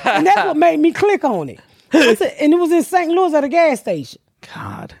 And that's what made me click on it. I said, and it was in St. Louis at a gas station.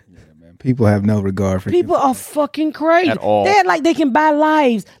 God. People have no regard for People are fucking crazy. At all. They act like they can buy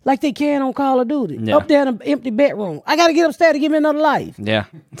lives like they can on Call of Duty. Yeah. Up there in an empty bedroom. I got to get upstairs to give me another life. Yeah.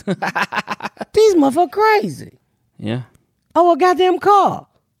 These motherfuckers crazy. Yeah. Oh, a goddamn car.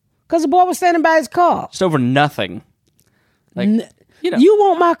 Because the boy was standing by his car. Just over nothing. Like, you know. You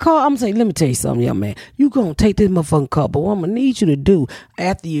want my car? I'm saying, let me tell you something, young man. You gonna take this motherfucking car, but what I'm gonna need you to do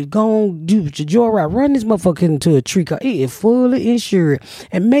after you gone do your joyride, run this motherfucker into a tree car. It is fully insured,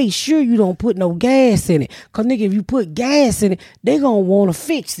 and make sure you don't put no gas in it. Cause nigga, if you put gas in it, they gonna want to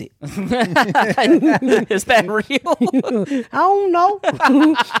fix it. Is that real? I don't know,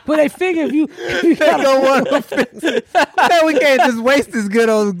 but they figure if you They don't want to fix it. No, we can't just waste this good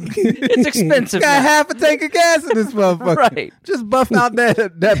old. It's expensive. Got now. half a tank of gas in this motherfucker. Right. Just buff out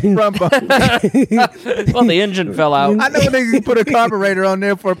that front bumper. Well, the engine fell out. I know niggas can put a carburetor on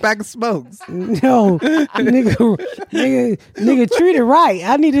there for a pack of smokes. No, nigga, treat it right.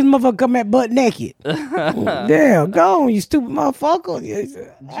 I need this motherfucker come back butt naked. Damn, go on, you stupid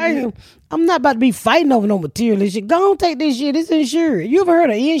motherfucker. I'm not about to be fighting over no materialist shit. Go on, take this shit. It's insured. You ever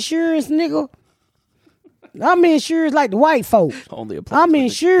heard of insurance, nigga? I'm insured like the white folks. Only a I'm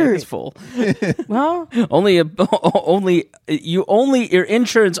insured. It's full. Huh? Your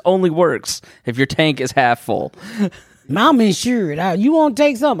insurance only works if your tank is half full. I'm insured. You want to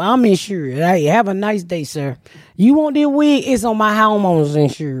take something? I'm insured. Hey, have a nice day, sir. You want this wig? It's on my homeowner's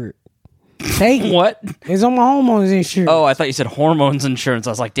insured. Take it. What? It's on my homeowner's insurance. Oh, I thought you said hormones insurance.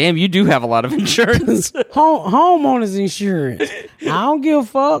 I was like, damn, you do have a lot of insurance. Homeowner's insurance. I don't give a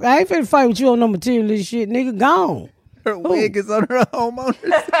fuck. I ain't finna fight with you on no materialist shit, nigga. Gone. Her wig is on her homeowner's.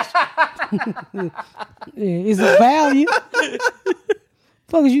 It's a value.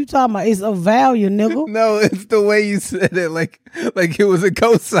 Fuck is you talking about? It's a value, nigga. No, it's the way you said it, like it was a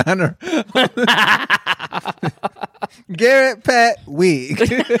cosigner. Garrett Pat wig.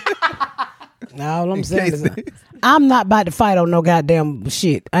 Now all I'm saying is I'm not about to fight on no goddamn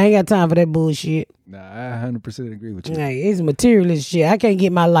shit. I ain't got time for that bullshit. Nah, I 100% agree with you. Hey, it's materialist shit. I can't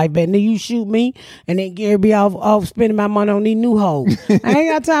get my life back. Then you shoot me and then Gary be off spending my money on these new hoes. I ain't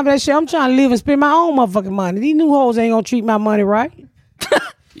got time for that shit. I'm trying to live and spend my own motherfucking money. These new hoes ain't gonna treat my money right.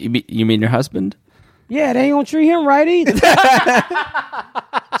 You mean your husband? Yeah, they ain't gonna treat him right either.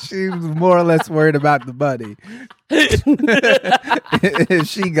 She was more or less worried about the money. If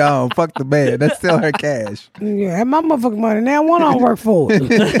she gone, fuck the man. That's still her cash. Yeah, have my motherfucking money. Now one I work for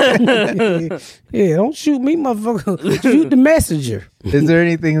it. Yeah, don't shoot me, motherfucker. Shoot the messenger. Is there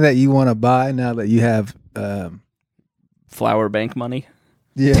anything that you want to buy now that you have Flower bank money?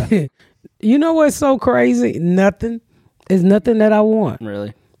 yeah. You know what's so crazy? Nothing. There's nothing that I want.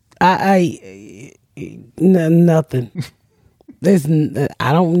 Really? Nothing.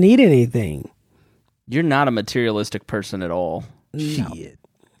 I don't need anything. You're not a materialistic person at all. Shit.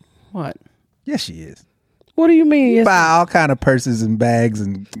 What? Yes, she is. What do you mean? You buy all kind of purses and bags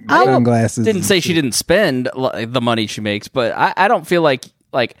and sunglasses. Didn't say she didn't spend the money she makes, but I don't feel like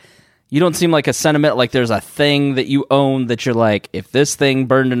You don't seem like a sentiment, like there's a thing that you own that you're like, if this thing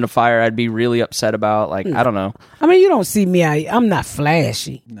burned into fire, I'd be really upset about. Like, I don't know. I mean, you don't see me out. I'm not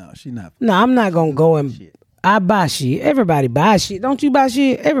flashy. No, she's not. No, I'm not going to go and... I buy shit. Everybody buys shit. Don't you buy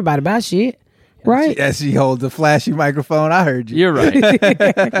shit? Everybody buy shit. Right? As she holds the flashy microphone, I heard you. You're right.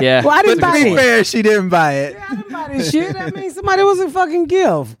 Yeah. Well, I didn't buy To be it. fair, she didn't buy it. I didn't buy this shit. I mean, somebody was a fucking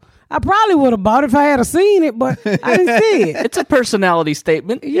gift. I probably would have bought it if I had seen it, but I didn't see it. It's a personality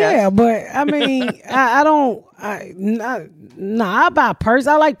statement. Yeah, but I mean, I buy purse.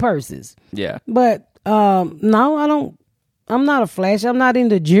 I like purses. Yeah. But no, I don't. I'm not a flash. I'm not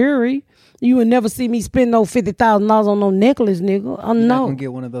into jewelry. You would never see me spend no $50,000 on no necklace, nigga. You're No. not gonna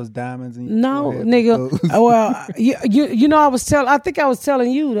get one of those diamonds. In your No, forehead nigga. with those? Well, you know, I think I was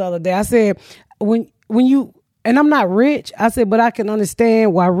telling you the other day. I said when you, and I'm not rich. I said, but I can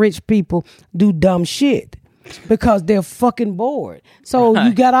understand why rich people do dumb shit because they're fucking bored. So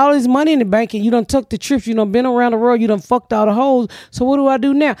you got all this money in the bank and you done took the trips. You done been around the world. You done fucked all the hoes. So what do I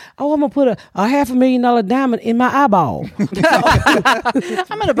do now? Oh, I'm gonna put a $500,000 diamond in my eyeball. I'm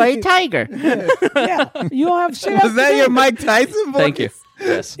going to buy a tiger. Yeah, you don't have shit else Was to that do. your Mike Tyson voice? Thank you.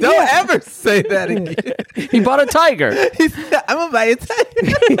 Yes. Don't ever say that again. He bought a tiger. He said, I'm gonna buy a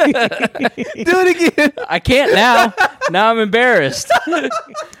tiger. Do it again. I can't now. Now I'm embarrassed.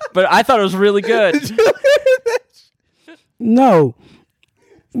 But I thought it was really good. No.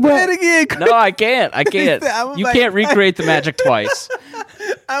 Say But it again. Chris. No, I can't. I can't. said, "I'm You a can't tiger." recreate the magic twice.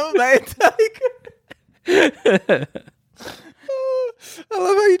 I'm gonna buy a tiger. I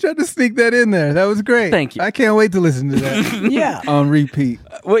love how you tried to sneak that in there. That was great. Thank you. I can't wait to listen to that yeah, on repeat.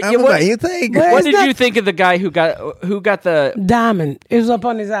 What- I'm yeah, gonna what- buy a tiger. What? What It's did not- you think of the guy who got the? diamond. It was up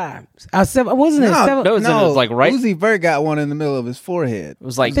on his eye. Wasn't it? No, No, it's in his, like, right- Uzi Vert got one in the middle of his forehead. It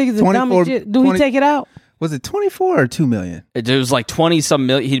was like I think it's the 24 dumbest shit. Do 20 we take it out? Was it 24 or 2 million? it was like 20-some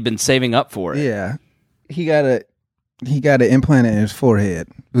million. He'd been saving up for it. Yeah, he got an implant in his forehead.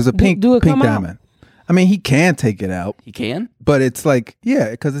 It was a pink do it pink come out? diamond. I mean, he can take it out, He can. but it's like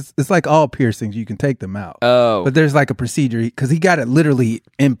because it's like all piercings, you can take them out. Oh, But there's like a procedure because he got it literally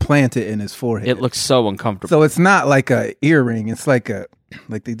implanted in his forehead. it looks so uncomfortable. So it's not like a earring. It's like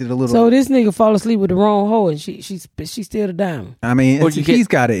they did a little. So this nigga fall asleep with the wrong hoe, and she still the diamond. I mean, What'd you get? he's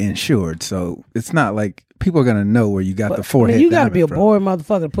got it insured, so it's not like people are gonna know where you got the I forehead. mean, you got to diamond be a from. boring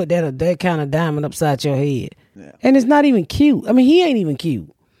motherfucker to put that kind of diamond upside your head, and it's not even cute. I mean, he ain't even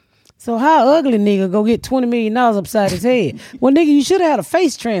cute. So how ugly nigga go get $20 million upside his head? Well, nigga, you should have had a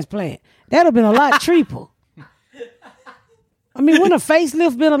face transplant. That'd have been a lot cheaper. I mean, wouldn't a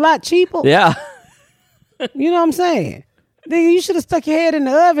facelift been a lot cheaper? yeah. You know what I'm saying? Nigga, you should have stuck your head in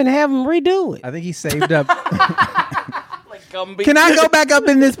the oven and have him redo it. I think he saved up. Gumby. Can I go back up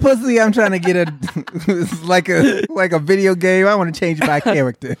in this pussy? I'm trying to get like a video game. I want to change my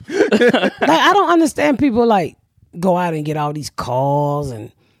character. Like, I don't understand people like go out and get all these cars,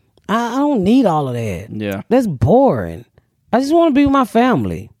 and I don't need all of that. Yeah. That's boring. I just want to be with my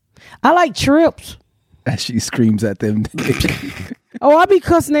family. I like trips. As she screams at them. Oh, I be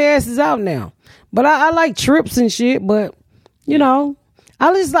cussing their asses out now. But I like trips and shit, but you know,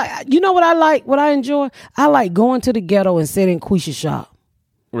 I just like, you know what I like, what I enjoy? I like going to the ghetto and sitting in Quisha shop.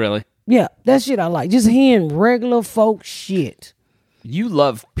 Really? Yeah, that shit I like. Just hearing regular folk shit. You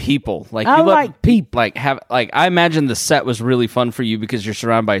love people. Like I you love like people. I imagine the set was really fun for you because you're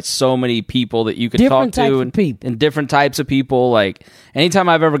surrounded by so many people that you could Different talk types to of and, people. and different types of people. Like anytime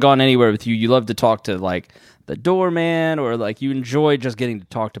I've ever gone anywhere with you, you love to talk to like the doorman or like you enjoy just getting to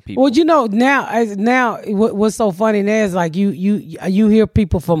talk to people. Well, you know, now what's so funny now is like you hear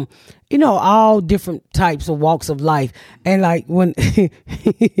people from, you know, all different types of walks of life, and like when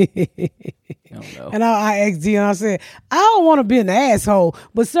and I asked Dion, I said, I don't want to be an asshole,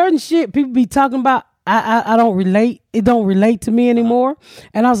 but certain shit people be talking about, I don't relate. It don't relate to me anymore,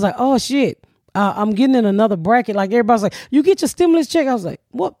 and I was like, oh shit, I'm getting in another bracket. Like everybody's like, you get your stimulus check. I was like,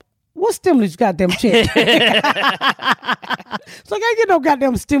 what? What stimulus goddamn check? So I can't get no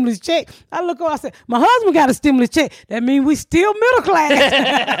goddamn stimulus check. I look over, I said, my husband got a stimulus check. That means we still middle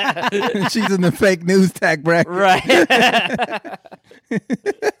class. She's in the fake news tag bracket. right.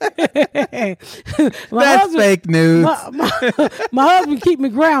 That's fake news. My husband keep me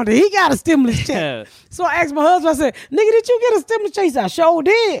grounded. He got a stimulus check. So I asked my husband, I said, nigga, did you get a stimulus check? He said, I sure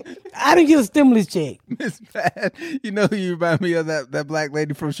did. I didn't get a stimulus check. It's bad. You know who you remind me of, that black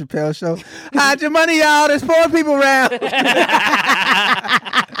lady from Chappelle's show? Hide your money, y'all. There's poor people around.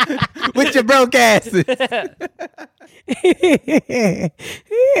 With your broke asses.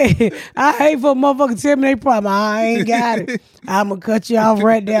 I hate for a motherfucker to tell me they problem. I ain't got it. I'm going to cut you off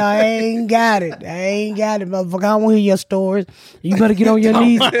right there. I ain't got it, motherfucker. I don't want to hear your stories. You better get on your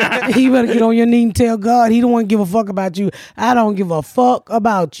knees. You better get on your knees and tell God he don't want to give a fuck about you. I don't give a fuck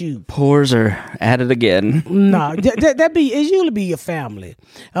about you. Pores are at it again. No, it usually be your family.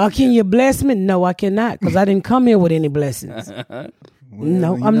 Can you bless me? No, I cannot, because I didn't come here with any blessings. Well,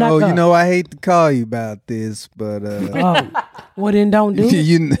 no, I'm not. You know, I hate to call you about this, but well then don't do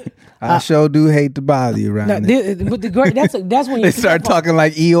it. I sure do hate to bother you around. But that's when you they start talking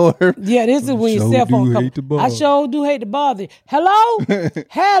like Eeyore. Yeah, this is when your cell phone comes. I sure do hate to bother you. Hello,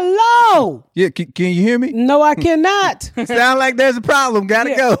 hello. Yeah, can you hear me? No, I cannot. Sound like there's a problem.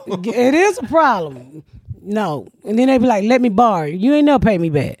 Gotta go. It is a problem. No, and then they be like, "Let me borrow you. You ain't never pay me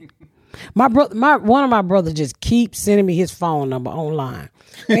back." One of my brothers just keeps sending me his phone number online.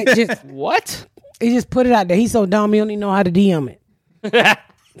 What? He just put it out there. He's so dumb he don't even know how to DM it.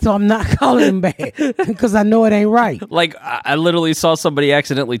 So I'm not calling him back because I know it ain't right. Like, I literally saw somebody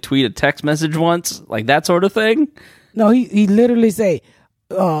accidentally tweet a text message once, like that sort of thing. No, he literally say,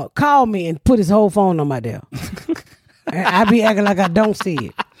 call me, and put his whole phone number out there. And I be acting like I don't see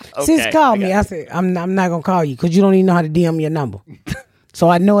it. Okay, Sis called me. I said, I'm not going to call you because you don't even know how to DM your number. So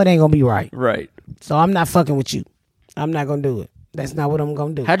I know it ain't going to be right. Right. So I'm not fucking with you. I'm not going to do it. That's not what I'm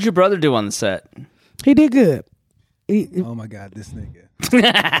going to do. How'd your brother do on the set? He did good. Oh my God, this nigga.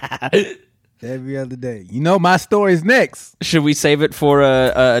 Every other day. You know my story's next. Should we save it for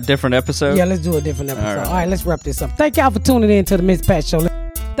a different episode? Yeah, let's do a different episode. All right, let's wrap this up. Thank y'all for tuning in to the Miss Pat Show.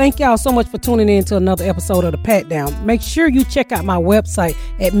 Thank y'all so much for tuning in to another episode of The Pat Down. Make sure you check out my website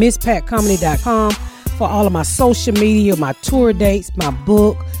at MissPatComedy.com for all of my social media, my tour dates, my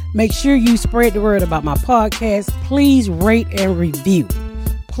book. Make sure you spread the word about my podcast. Please rate and review.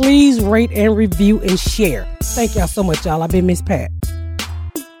 Please rate and review and share. Thank y'all so much, y'all. I've been Miss Pat.